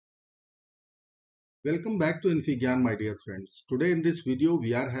Welcome back to Infigyan, my dear friends. Today in this video,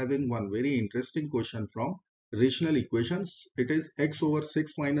 we are having one very interesting question from rational equations. It is x over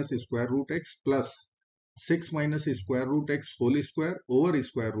 6 minus square root x plus 6 minus square root x whole square over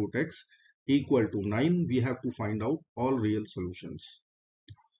square root x equal to 9. We have to find out all real solutions.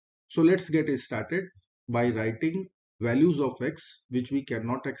 So let's get started by writing values of x which we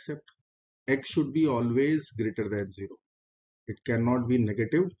cannot accept. X should be always greater than 0. It cannot be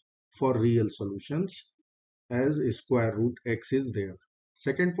negative for real solutions, as square root x is there.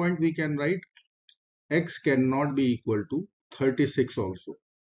 Second point, we can write x cannot be equal to 36 also,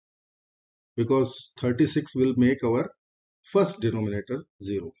 because 36 will make our first denominator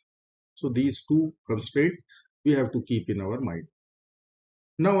 0. So these two constraints we have to keep in our mind.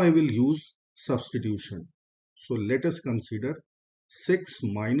 Now I will use substitution. So let us consider 6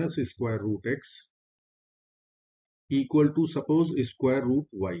 minus square root x equal to, suppose, square root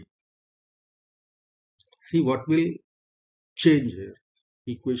y. See what will change here.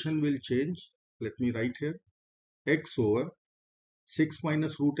 Equation will change. Let me write here x over 6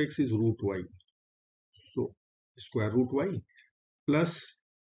 minus root x is root y. So square root y plus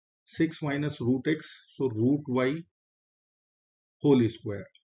 6 minus root x. So root y whole square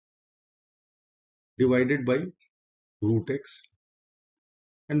divided by root x,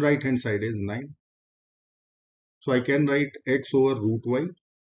 and right hand side is 9. So I can write x over root y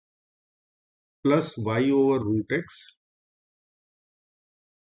plus y over root x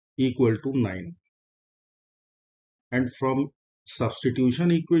equal to 9. And from substitution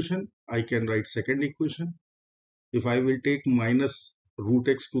equation, I can write second equation. If I will take minus root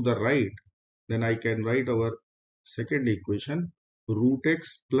x to the right, then I can write our second equation root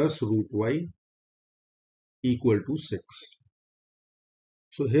x plus root y equal to 6.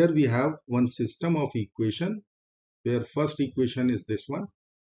 So here we have one system of equation where first equation is this one,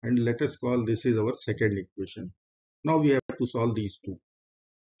 and let us call this is our second equation. Now we have to solve these two.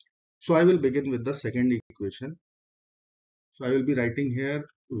 So I will begin with the second equation. So I will be writing here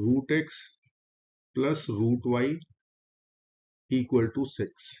root x plus root y equal to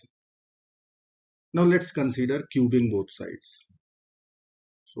 6. Now let's consider cubing both sides.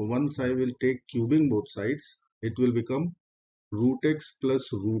 So once I will take cubing both sides, it will become root x plus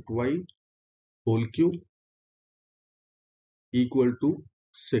root y whole cube equal to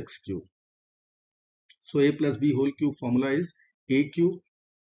 6 cube. So a plus b whole cube formula is a cube.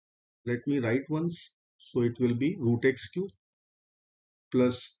 Let me write once. So it will be root x cube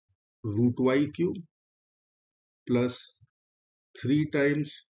plus root y cube plus 3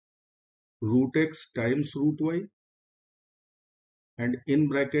 times root x times root y, and in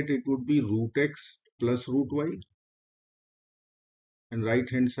bracket it would be root x plus root y, and right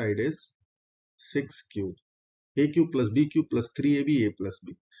hand side is 6 cube. A cube plus b cube plus 3ab a plus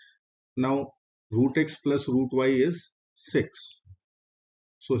b. Now root x plus root y is 6.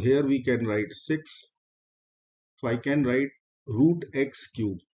 So here we can write 6. So I can write root x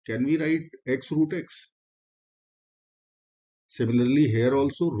cube. Can we write x root x? Similarly here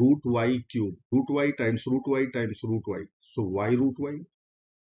also root y cube. Root y times root y times root y. So y root y.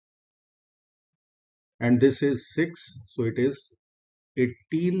 And this is 6. So it is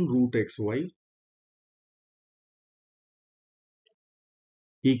 18 root xy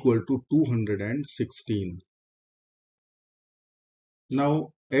equal to 216.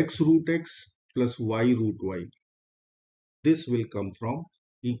 Now x root x plus y root y. This will come from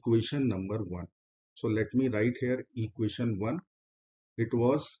equation number 1. So let me write here equation 1. It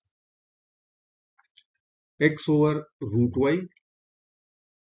was x over root y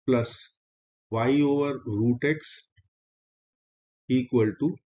plus y over root x equal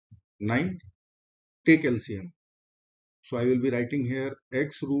to 9. Take LCM. So I will be writing here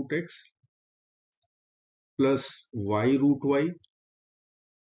x root x plus y root y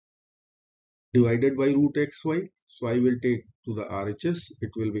divided by root xy. So I will take to the RHS.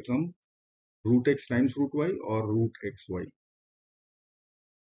 It will become root x times root y or root xy.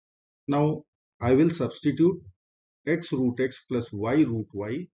 Now I will substitute x root x plus y root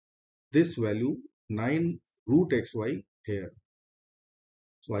y, this value 9 root xy here.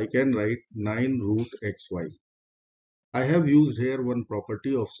 So I can write 9 root xy. I have used here one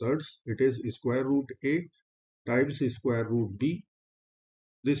property of surds. It is square root a times square root b.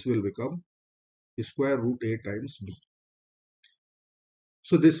 This will become square root a times b.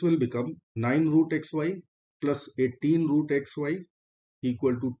 So this will become 9 root xy plus 18 root xy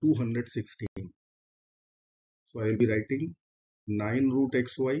equal to 216. So I will be writing 9 root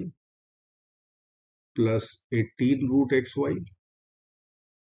xy plus 18 root xy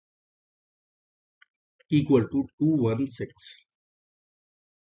equal to 216.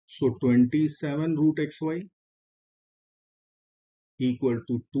 So 27 root xy equal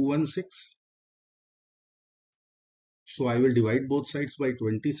to 216. So I will divide both sides by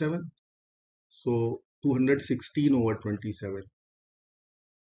 27. So 216 over 27.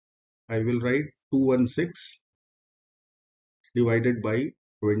 I will write 216 divided by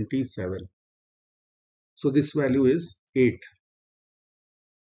 27. So this value is 8.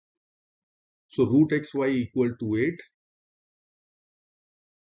 So root xy equal to 8,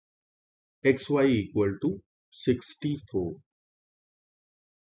 xy equal to 64.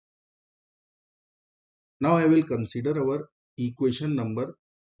 Now I will consider our equation number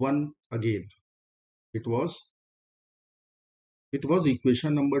 1 again. It was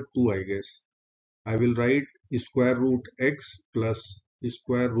equation number 2, I guess. I will write square root x plus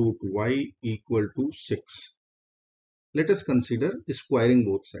square root y equal to 6. Let us consider squaring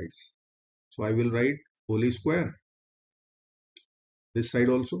both sides. So I will write whole square. This side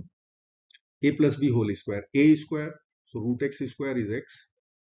also. A plus b whole square. A square. So root x square is x.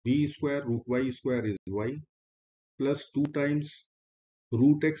 B square root y square is y. Plus 2 times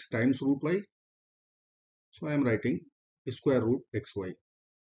root x times root y. So I am writing square root xy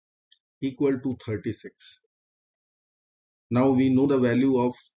equal to 36. Now we know the value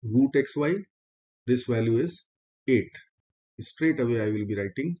of root xy. This value is 8. Straight away I will be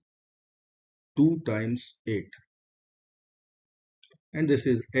writing 2 times 8. And this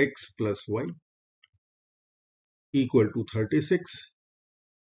is x plus y equal to 36.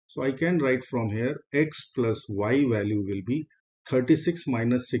 So I can write from here x plus y value will be 36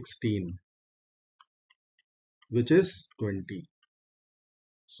 minus 16, which is 20.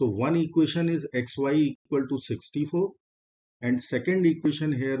 So one equation is xy equal to 64, and second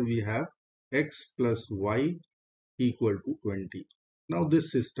equation here we have x plus y equal to 20. Now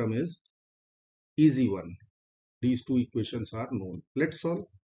this system is easy one. These two equations are known. Let's solve.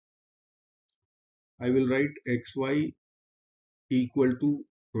 I will write xy equal to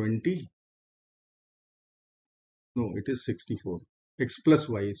 20. No, it is 64. X plus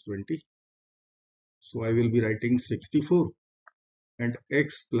y is 20. So I will be writing 64 and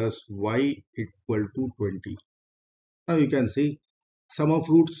x plus y equal to 20. Now you can see sum of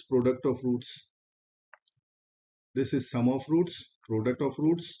roots, product of roots. This is sum of roots, product of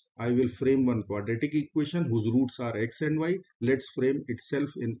roots. I will frame one quadratic equation whose roots are x and y. Let's frame itself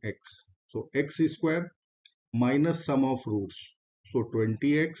in x. So x square minus sum of roots. So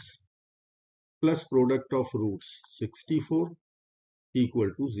 20x plus product of roots 64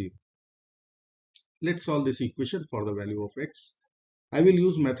 equal to 0. Let's solve this equation for the value of x. I will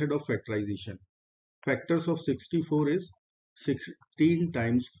use method of factorization. Factors of 64 is 16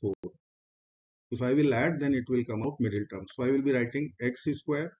 times 4. If I will add, then it will come out middle term. So I will be writing x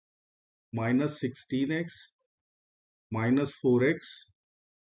square minus 16x minus 4x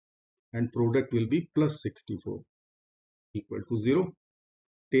and product will be plus 64 equal to 0.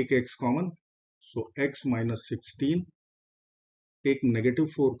 Take x common. So x minus 16. Take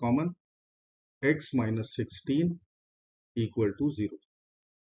negative 4 common. X minus 16 equal to 0.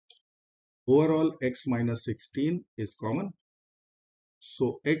 Overall x minus 16 is common.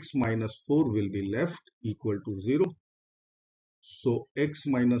 So x minus 4 will be left equal to 0. So x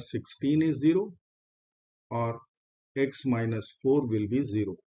minus 16 is 0 or x minus 4 will be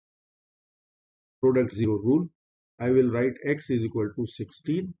 0. Product 0 rule. I will write x is equal to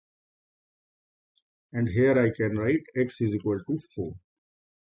 16 and here I can write x is equal to 4.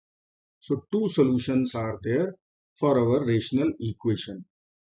 So two solutions are there for our rational equation.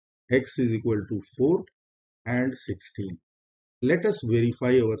 X is equal to 4 and 16. Let us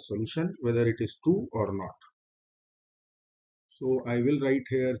verify our solution whether it is true or not. So I will write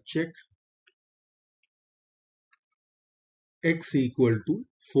here check x equal to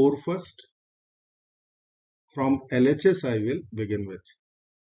 4 first. From LHS I will begin with.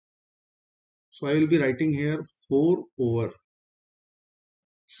 So I will be writing here 4 over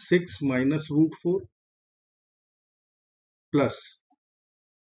 6 minus root 4 plus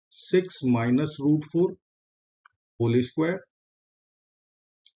 6 minus root 4 whole square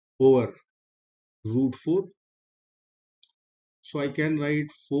over root 4. So I can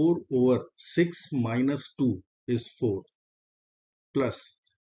write 4 over 6 minus 2 is 4 plus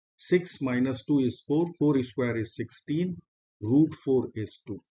 6 minus 2 is 4. 4 square is 16. Root 4 is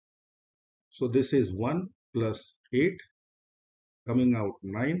 2. So this is 1 plus 8 coming out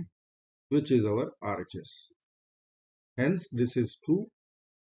 9, which is our RHS. Hence this is true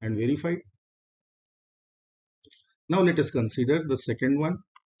and verified. Now let us consider the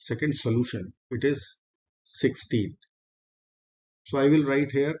second solution. It is 16. So I will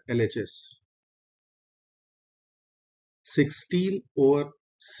write here LHS. 16 over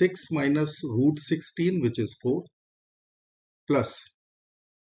 6 minus root 16, which is 4, plus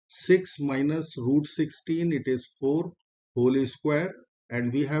 6 minus root 16, it is 4 whole square,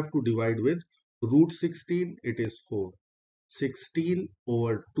 and we have to divide with root 16, it is 4. 16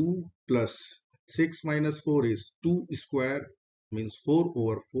 over 2 plus 6 minus 4 is 2 square, means 4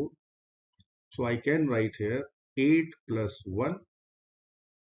 over 4. So I can write here 8 plus 1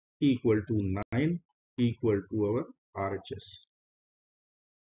 equal to 9 equal to our RHS.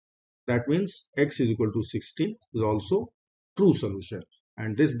 That means x is equal to 16 is also true solution.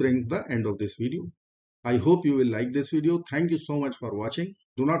 And this brings the end of this video. I hope you will like this video. Thank you so much for watching.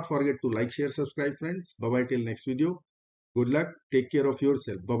 Do not forget to like, share, subscribe friends. Bye bye till next video. Good luck. Take care of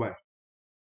yourself. Bye bye.